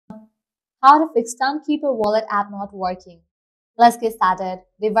How to fix Tonkeeper wallet app not working. Let's get started.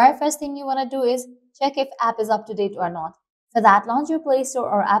 The very first thing you want to do is check if app is up to date or not. For that, launch your Play Store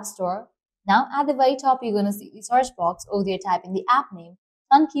or App Store. Now at the very top, you're going to see the search box. Over there, type in the app name,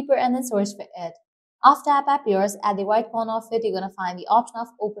 Tonkeeper, and then search for it. After app appears, at the right corner of it, you're going to find the option of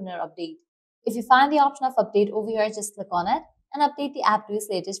Open or Update. If you find the option of Update over here, just click on it and update the app to its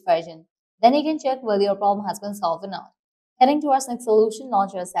latest version. Then you can check whether your problem has been solved or not. Heading towards next solution,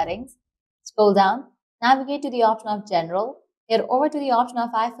 launch your settings. Scroll down, navigate to the option of General, head over to the option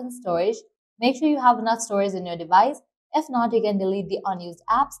of iPhone storage. Make sure you have enough storage in your device. If not, you can delete the unused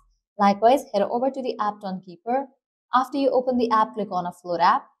apps. Likewise, head over to the app Tonkeeper. After you open the app, click on Offload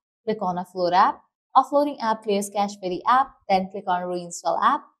app. Click on Offload app. Offloading app clears cache for the app. Then click on Reinstall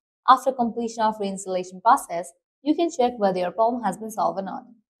app. After completion of reinstallation process, you can check whether your problem has been solved or not.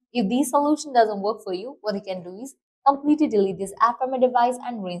 If this solution doesn't work for you, what you can do is completely delete this app from your device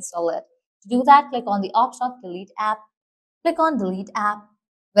and reinstall it. To do that, click on the option of Delete App. Click on Delete App.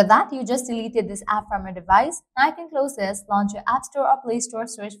 With that, you just deleted this app from your device. Now you can close this, launch your App Store or Play Store,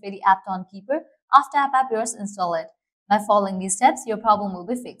 search for the app Tonkeeper. After app appears, install it. By following these steps, your problem will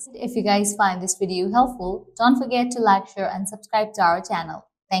be fixed. If you guys find this video helpful, don't forget to like, share, and subscribe to our channel.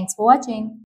 Thanks for watching.